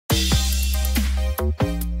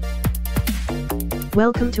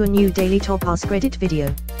Welcome to a new Daily Top Askreddit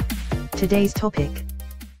video. Today's topic.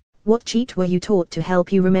 What cheat were you taught to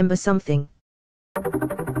help you remember something?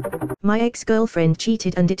 My ex-girlfriend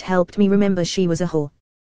cheated and it helped me remember she was a whore.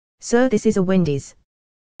 Sir, this is a Wendy's.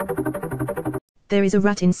 There is a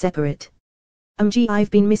rat in separate. Gee,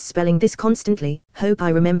 I've been misspelling this constantly, hope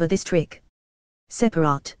I remember this trick.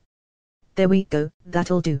 Separate. There we go,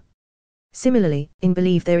 that'll do. Similarly, in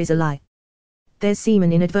believe there is a lie. There's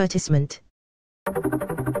semen in advertisement.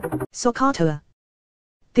 Socatoa.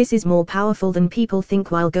 This is more powerful than people think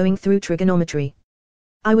while going through trigonometry.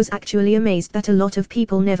 I was actually amazed that a lot of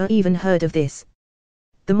people never even heard of this.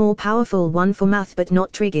 The more powerful one for math but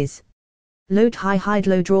not trig is load high, hide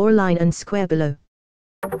low, draw a line and square below.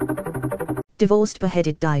 Divorced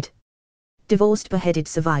beheaded died. Divorced beheaded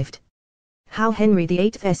survived. How Henry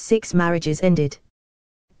VIII's 6 marriages ended.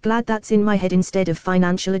 Glad that's in my head instead of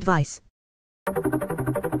financial advice.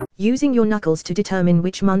 Using your knuckles to determine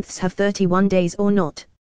which months have 31 days or not.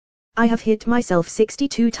 I have hit myself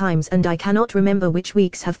 62 times and I cannot remember which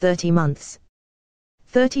weeks have 30 months.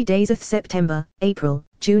 30 days of September, April,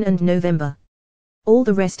 June and November. All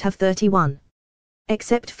the rest have 31.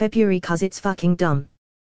 Except February cause it's fucking dumb.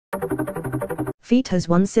 Feet has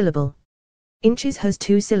 1 syllable. Inches has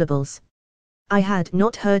 2 syllables. I had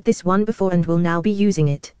not heard this one before and will now be using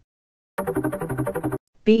it.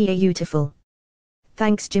 Beautiful.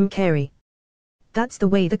 Thanks Jim Carrey. That's the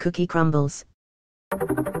way the cookie crumbles.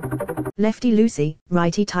 Lefty loosey,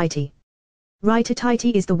 righty tighty. Righty tighty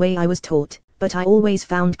is the way I was taught, but I always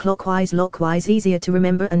found clockwise lockwise easier to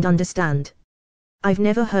remember and understand. I've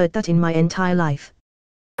never heard that in my entire life.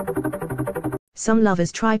 Some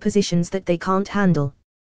lovers try positions that they can't handle.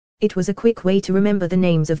 It was a quick way to remember the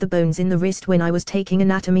names of the bones in the wrist when I was taking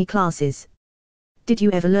anatomy classes. Did you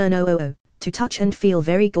ever learn to touch and feel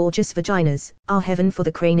very gorgeous vaginas are heaven for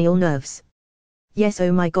the cranial nerves? Yes,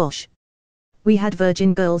 oh my gosh. We had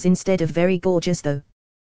virgin girls instead of very gorgeous though.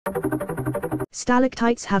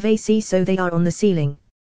 Stalactites have AC so they are on the ceiling.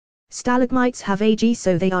 Stalagmites have AG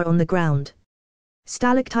so they are on the ground.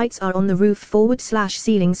 Stalactites are on the roof /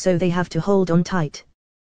 ceiling so they have to hold on tight.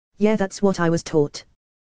 Yeah, that's what I was taught.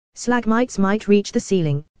 Slagmites might reach the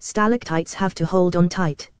ceiling, stalactites have to hold on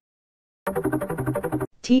tight.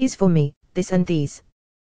 T is for me, this and these.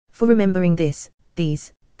 For remembering this,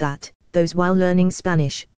 these, that, those while learning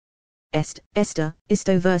Spanish. Esta,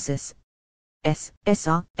 esto versus.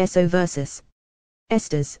 Esa, eso versus.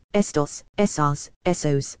 Estas, estos, esas,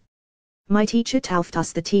 esos. My teacher taught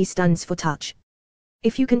us the T stands for touch.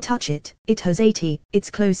 If you can touch it, it has a T, it's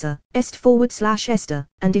closer, est / Esther,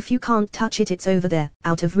 and if you can't touch it, it's over there,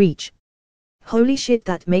 out of reach. Holy shit,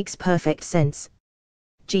 that makes perfect sense.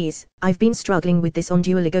 Geez, I've been struggling with this on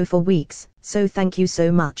Duolingo for weeks, so thank you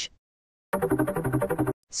so much.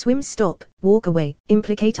 Swim, stop, walk away,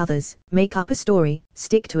 implicate others, make up a story,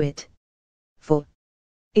 stick to it. 4.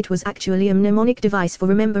 It was actually a mnemonic device for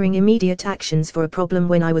remembering immediate actions for a problem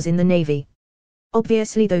when I was in the Navy.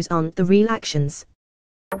 Obviously those aren't the real actions.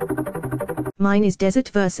 Mine is desert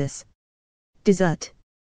versus dessert.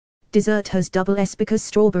 Dessert has double S because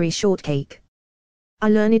strawberry shortcake. I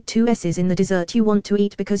learned 2 S's in the dessert you want to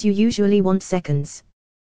eat because you usually want seconds.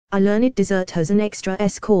 I learned dessert has an extra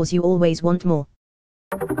S cause you always want more.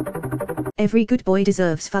 Every good boy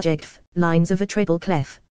deserves fudgegf, lines of a treble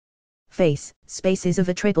clef. Face, spaces of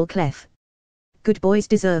a treble clef. Good boys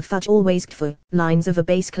deserve fudge always gf, lines of a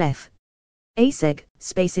bass clef. Aseg,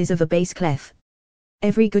 spaces of a bass clef.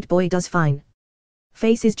 Every good boy does fine.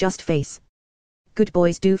 Face is just face. Good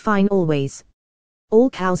boys do fine always. All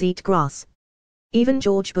cows eat grass. Even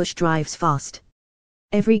George Bush drives fast.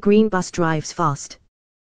 Every green bus drives fast.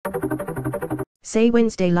 Say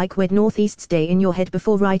Wednesday like Northeast's day in your head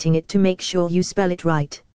before writing it to make sure you spell it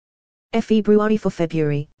right. February for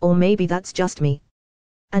February, or maybe that's just me.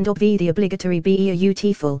 And the obligatory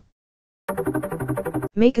beautiful.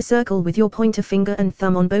 Make a circle with your pointer finger and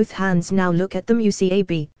thumb on both hands. Now look at them. You see a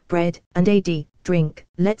B, bread, and a D, drink,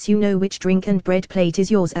 lets you know which drink and bread plate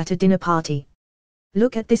is yours at a dinner party.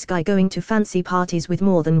 Look at this guy going to fancy parties with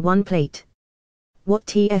more than 1 plate. What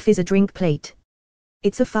TF is a drink plate?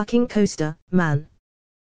 It's a fucking coaster, man.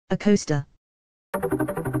 A coaster.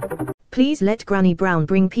 Please let Granny Brown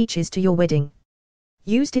bring peaches to your wedding.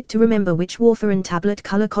 Used it to remember which warfarin tablet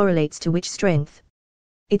color correlates to which strength.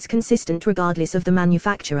 It's consistent regardless of the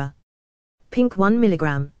manufacturer. Pink 1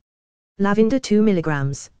 mg. Lavender 2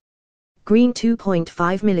 mg. Green 2.5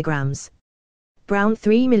 mg. Brown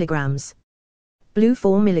 3 mg. Blue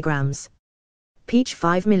 4 mg. Peach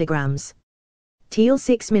 5 mg. Teal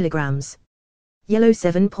 6 mg. Yellow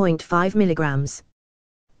 7.5 mg.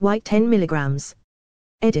 White 10 mg.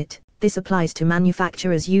 Edit, this applies to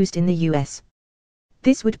manufacturers used in the US.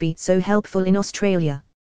 This would be so helpful in Australia.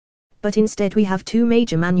 But instead we have two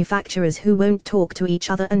major manufacturers who won't talk to each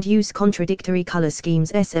other and use contradictory color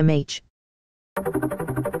schemes. SMH.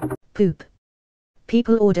 Poop.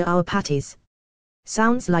 People order our patties.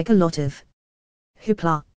 Sounds like a lot of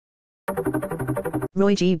hoopla.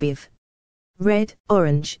 Roy G. Biv. Red,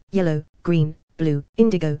 orange, yellow, green, blue,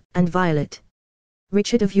 indigo, and violet.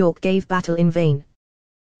 Richard of York gave battle in vain.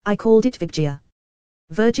 I called it Viggia.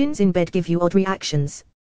 Virgins in bed give you odd reactions.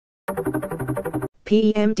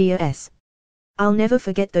 PEMDAS. I'll never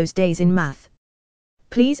forget those days in math.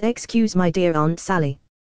 Please excuse my dear Aunt Sally.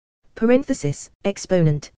 Parenthesis,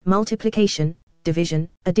 exponent, multiplication, division,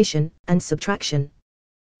 addition, and subtraction.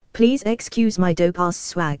 Please excuse my dope-ass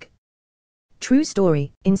swag. True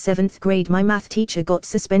story, in 7th grade my math teacher got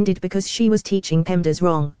suspended because she was teaching PEMDAS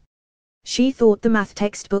wrong. She thought the math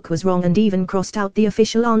textbook was wrong and even crossed out the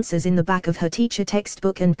official answers in the back of her teacher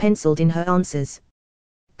textbook and penciled in her answers.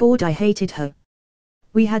 Bored, I hated her.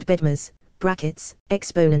 We had bedmas, brackets,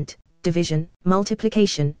 exponent, division,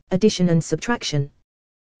 multiplication, addition and subtraction.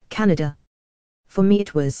 Canada. For me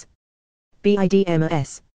it was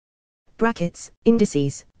BIDMAS. Brackets,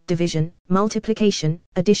 indices, division, multiplication,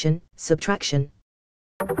 addition, subtraction.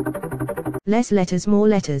 Less letters, more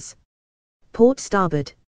letters. Port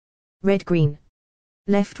starboard. Red green.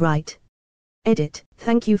 Left right. Edit,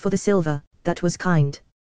 thank you for the silver, that was kind.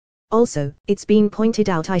 Also, it's been pointed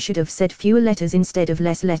out I should have said fewer letters instead of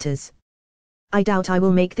less letters. I doubt I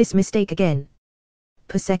will make this mistake again.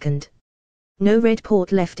 Per second. No red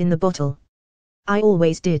port left in the bottle. I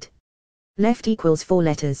always did. Left equals 4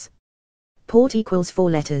 letters. Port equals 4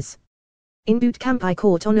 letters. In boot camp I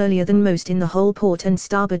caught on earlier than most in the whole port and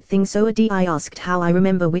starboard thing, so a DI asked how I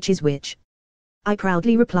remember which is which. I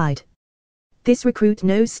proudly replied. This recruit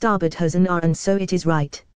knows starboard has an R and so it is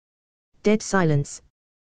right. Dead silence.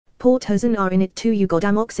 Port has an R in it too, you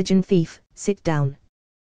goddamn oxygen thief, sit down.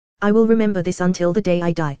 I will remember this until the day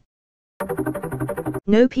I die.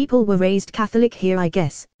 No people were raised Catholic here I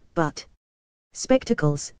guess, but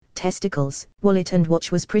spectacles, testicles, wallet and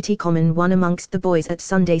watch was pretty common one amongst the boys at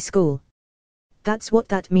Sunday school. That's what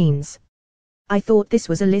that means. I thought this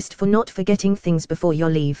was a list for not forgetting things before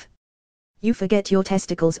your leave. You forget your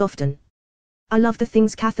testicles often. I love the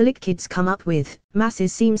things Catholic kids come up with.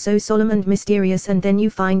 Masses seem so solemn and mysterious and then you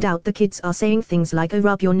find out the kids are saying things like "oh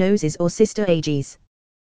rub your noses" or "sister ages."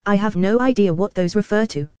 I have no idea what those refer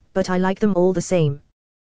to, but I like them all the same.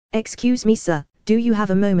 Excuse me sir, do you have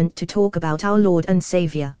a moment to talk about our Lord and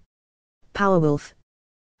Savior? Powerwolf.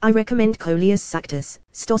 I recommend Coleus Sactus,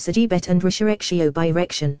 Stossagibet and Resurrectio by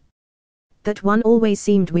Erection. That one always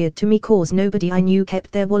seemed weird to me cause nobody I knew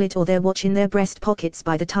kept their wallet or their watch in their breast pockets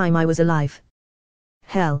by the time I was alive.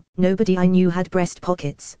 Hell, nobody I knew had breast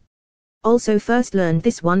pockets. Also first learned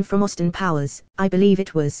this one from Austin Powers, I believe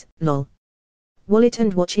it was, lol. Wallet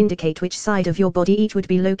and watch indicate which side of your body each would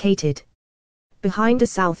be located. Behind a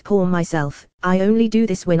southpaw myself, I only do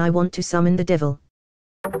this when I want to summon the devil.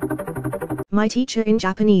 My teacher in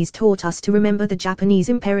Japanese taught us to remember the Japanese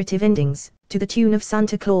imperative endings, to the tune of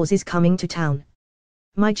Santa Claus is coming to town.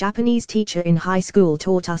 My Japanese teacher in high school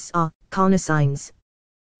taught us kana signs.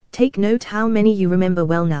 Take note how many you remember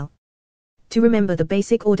well now. To remember the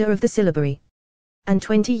basic order of the syllabary. And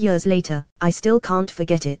 20 years later, I still can't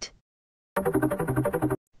forget it.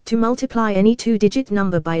 To multiply any 2-digit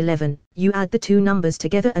number by 11, you add the two numbers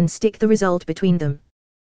together and stick the result between them.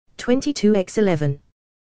 22x 11.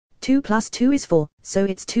 2 plus 2 is 4, so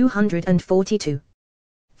it's 242.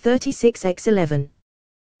 36x 11.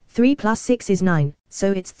 3 plus 6 is 9,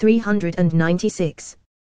 so it's 396.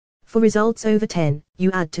 For results over 10,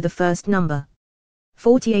 you add to the first number.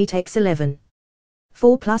 48x 11.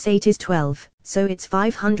 4 plus 8 is 12, so it's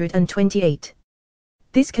 528.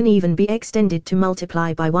 This can even be extended to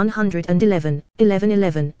multiply by 111,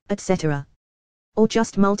 11, etc. Or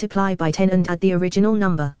just multiply by 10 and add the original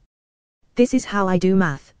number. This is how I do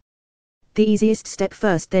math. The easiest step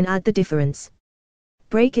first, then add the difference.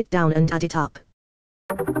 Break it down and add it up.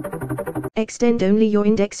 Extend only your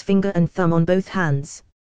index finger and thumb on both hands.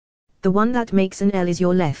 The one that makes an L is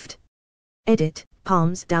your left. Edit,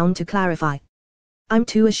 palms down to clarify. I'm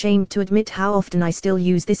too ashamed to admit how often I still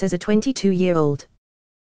use this as a 22-year-old.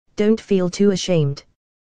 Don't feel too ashamed.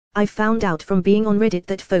 I found out from being on Reddit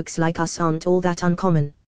that folks like us aren't all that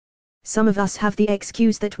uncommon. Some of us have the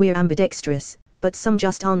excuse that we're ambidextrous, but some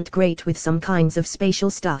just aren't great with some kinds of spatial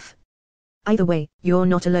stuff. Either way, you're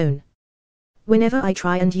not alone. Whenever I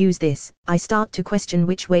try and use this, I start to question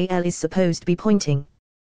which way L is supposed to be pointing.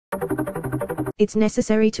 It's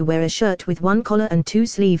necessary to wear a shirt with one collar and two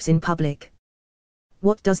sleeves in public.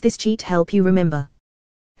 What does this cheat help you remember?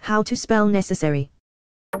 How to spell necessary.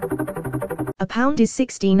 A pound is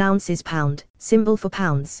 16 ounces. Pound, symbol for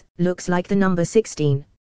pounds, looks like the number 16.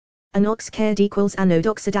 An oxcard equals anode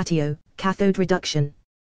oxidatio, cathode reduction.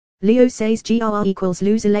 Leo says GR equals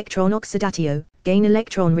lose electron oxidatio, gain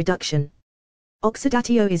electron reduction.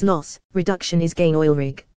 Oxidatio is loss, reduction is gain. Oil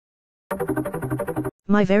rig.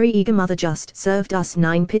 My very eager mother just served us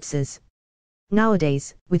 9 pizzas.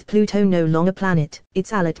 Nowadays, with Pluto no longer planet,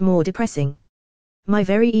 it's a lot more depressing. My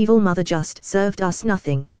very evil mother just served us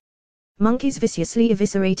nothing. Monkeys viciously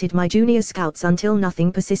eviscerated my junior scouts until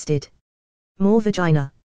nothing persisted. More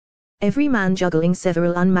vagina. Every man juggling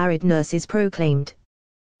several unmarried nurses proclaimed.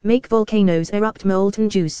 Make volcanoes erupt, molten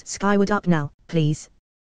juice skyward up now, please.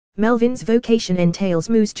 Melvin's vocation entails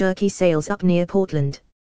moose jerky sales up near Portland.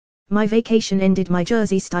 My vacation ended my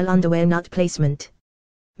Jersey-style underwear nut placement.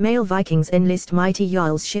 Male Vikings enlist mighty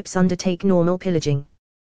Jarl's ships undertake normal pillaging.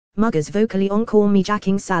 Muggers vocally encore me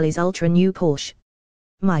jacking Sally's ultra new Porsche.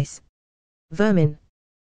 Mice. Vermin.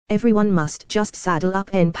 Everyone must just saddle up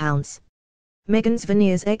N pounds. Megan's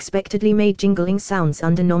veneers expectedly made jingling sounds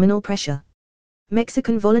under nominal pressure.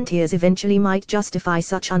 Mexican volunteers eventually might justify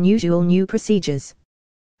such unusual new procedures.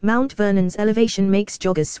 Mount Vernon's elevation makes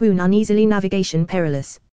joggers swoon uneasily, navigation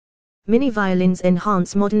perilous. Mini violins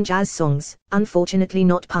enhance modern jazz songs, unfortunately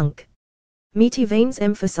not punk. Meaty veins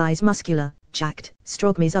emphasize muscular, jacked,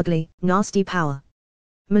 strogme's ugly, nasty power.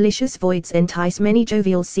 Malicious voids entice many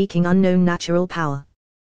jovials seeking unknown natural power.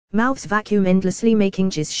 Mouths vacuum endlessly, making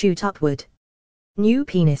jizz shoot upward. New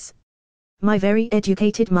penis. My very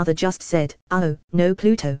educated mother just said, oh, no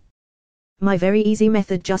Pluto. My very easy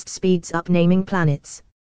method just speeds up naming planets.